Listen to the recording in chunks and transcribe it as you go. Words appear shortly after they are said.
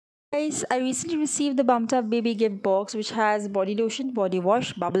Guys, I recently received the Bumtum Baby gift box which has body lotion, body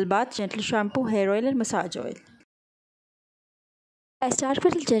wash, bubble bath, gentle shampoo, hair oil and massage oil. I start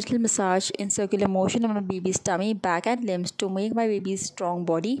with a gentle massage in circular motion on my baby's tummy, back and limbs to make my baby's strong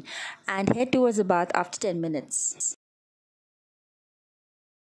body and head towards the bath after 10 minutes.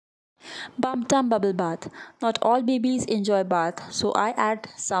 Bumtum bubble bath. Not all babies enjoy bath, so I add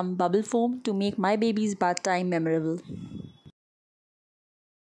some bubble foam to make my baby's bath time memorable.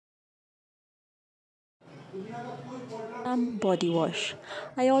 Body wash.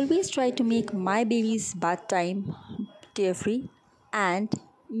 I always try to make my baby's bath time tear-free and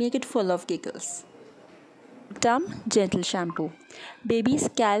make it full of giggles. Gentle shampoo. Baby's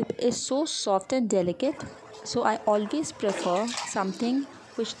scalp is so soft and delicate, so I always prefer something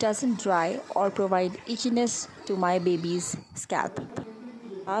which doesn't dry or provide itchiness to my baby's scalp.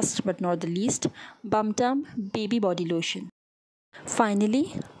 Last but not the least, Bumtum Baby Body Lotion.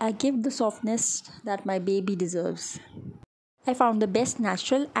 Finally, I give the softness that my baby deserves. I found the best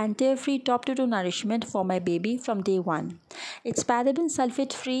natural and tear-free top-to-toe nourishment for my baby from day one. It's paraben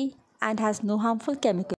sulfate free and has no harmful chemicals.